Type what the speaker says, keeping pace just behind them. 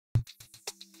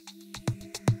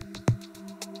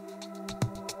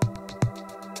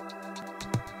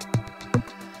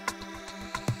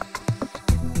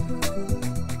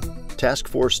Task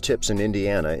Force Tips in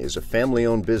Indiana is a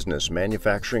family-owned business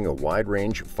manufacturing a wide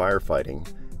range of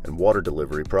firefighting and water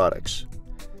delivery products.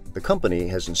 The company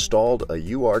has installed a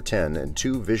UR-10 and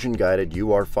two vision-guided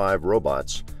UR-5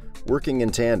 robots working in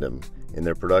tandem in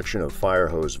their production of fire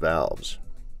hose valves.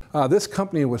 This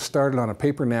company was started on a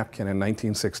paper napkin in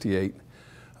 1968.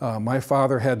 My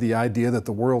father had the idea that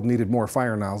the world needed more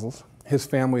fire nozzles. His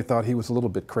family thought he was a little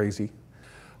bit crazy,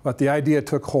 but the idea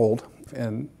took hold,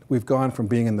 and we've gone from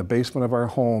being in the basement of our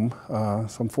home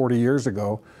some 40 years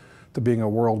ago to being a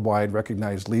worldwide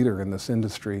recognized leader in this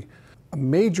industry. A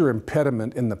major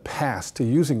impediment in the past to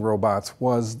using robots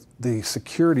was the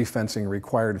security fencing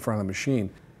required in front of the machine.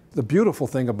 The beautiful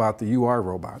thing about the UR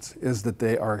robots is that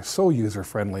they are so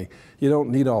user-friendly. You don't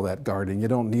need all that guarding. You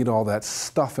don't need all that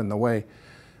stuff in the way.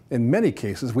 In many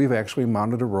cases, we've actually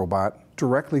mounted a robot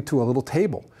directly to a little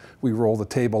table. We roll the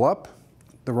table up.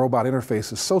 The robot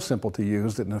interface is so simple to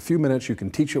use that in a few minutes you can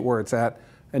teach it where it's at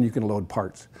and you can load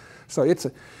parts. So it's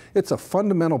a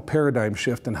fundamental paradigm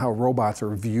shift in how robots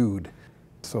are viewed.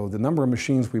 So the number of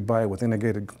machines we buy with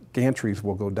integrated gantries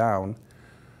will go down,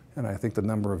 and I think the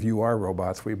number of UR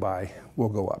robots we buy will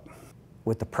go up.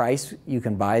 With the price you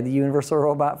can buy the universal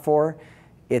robot for,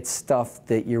 it's stuff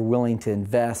that you're willing to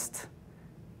invest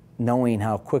knowing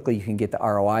how quickly you can get the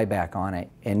ROI back on it.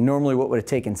 And normally what would have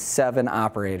taken 7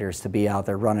 operators to be out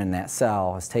there running that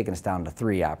cell has taken us down to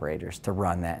 3 operators to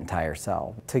run that entire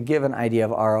cell. To give an idea of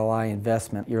ROI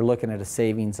investment, you're looking at a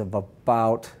savings of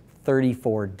about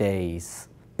 34 days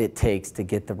it takes to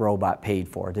get the robot paid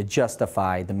for, to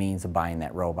justify the means of buying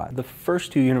that robot. The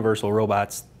first 2 universal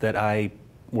robots that I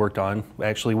worked on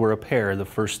actually were a pair. The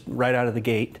first, right out of the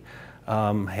gate,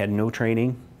 had no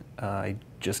training. I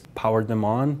just powered them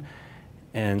on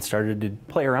and started to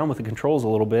play around with the controls a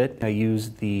little bit. I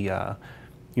used the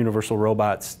Universal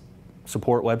Robots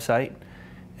support website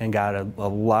and got a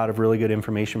lot of really good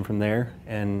information from there,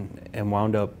 and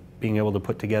wound up being able to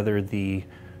put together the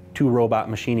 2-robot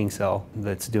machining cell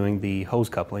that's doing the hose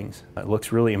couplings. It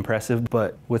looks really impressive,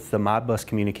 but with the MODBUS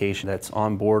communication that's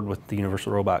on board with the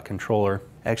Universal Robot controller,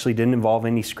 actually didn't involve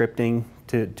any scripting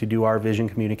to do our vision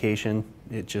communication.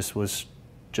 It just was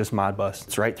just MODBUS.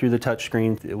 It's right through the touch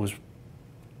screen. It was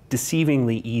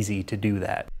deceivingly easy to do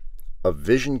that. A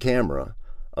vision camera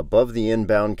above the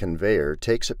inbound conveyor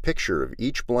takes a picture of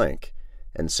each blank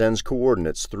and sends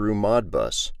coordinates through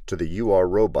MODBUS to the UR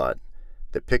robot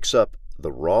that picks up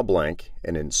the raw blank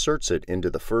and inserts it into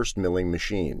the first milling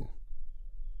machine.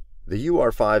 The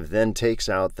UR5 then takes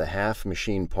out the half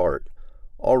machine part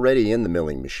already in the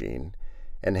milling machine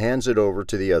and hands it over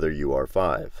to the other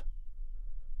UR5.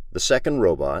 The second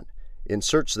robot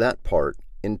inserts that part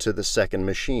into the second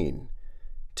machine,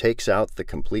 takes out the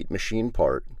complete machine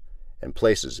part, and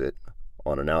places it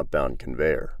on an outbound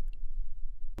conveyor.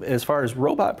 As far as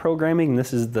robot programming,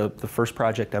 this is the first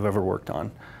project I've ever worked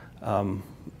on.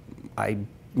 I've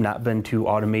not been to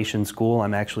automation school.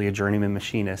 I'm actually a journeyman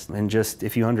machinist. And just,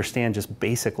 if you understand just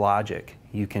basic logic,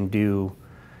 you can do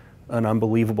an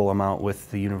unbelievable amount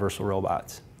with the universal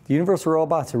robots. The universal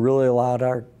robots have really allowed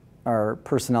our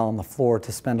personnel on the floor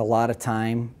to spend a lot of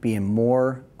time being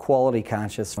more quality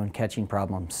conscious when catching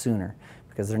problems sooner,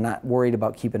 because they're not worried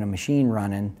about keeping a machine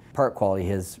running. Part quality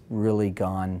has really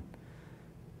gone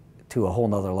to a whole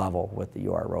nother level with the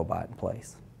UR robot in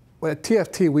place. Well, at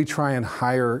TFT, we try and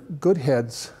hire good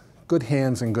heads, good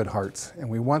hands, and good hearts, and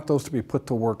we want those to be put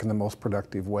to work in the most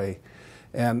productive way.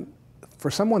 And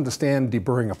for someone to stand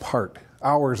deburring a part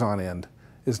hours on end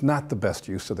is not the best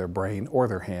use of their brain or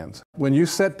their hands. When you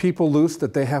set people loose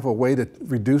that they have a way to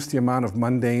reduce the amount of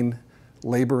mundane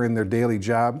labor in their daily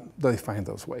job, they find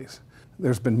those ways.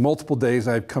 There's been multiple days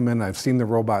I've come in, I've seen the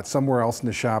robot somewhere else in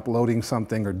the shop loading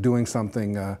something or doing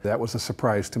something. That was a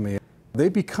surprise to me. They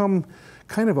become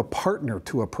kind of a partner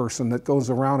to a person that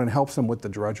goes around and helps them with the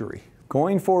drudgery.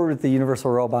 Going forward with the universal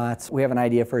robots, we have an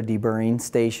idea for a deburring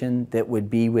station that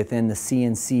would be within the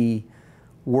CNC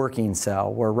working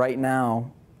cell, where right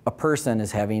now a person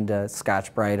is having to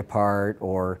Scotch-Brite a part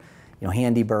or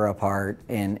hand deburr a part,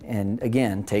 and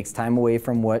again takes time away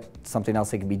from something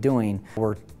else they could be doing.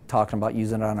 We're talking about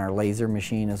using it on our laser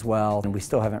machine as well, and we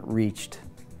still haven't reached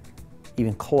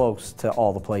even close to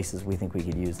all the places we think we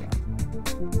could use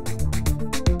them.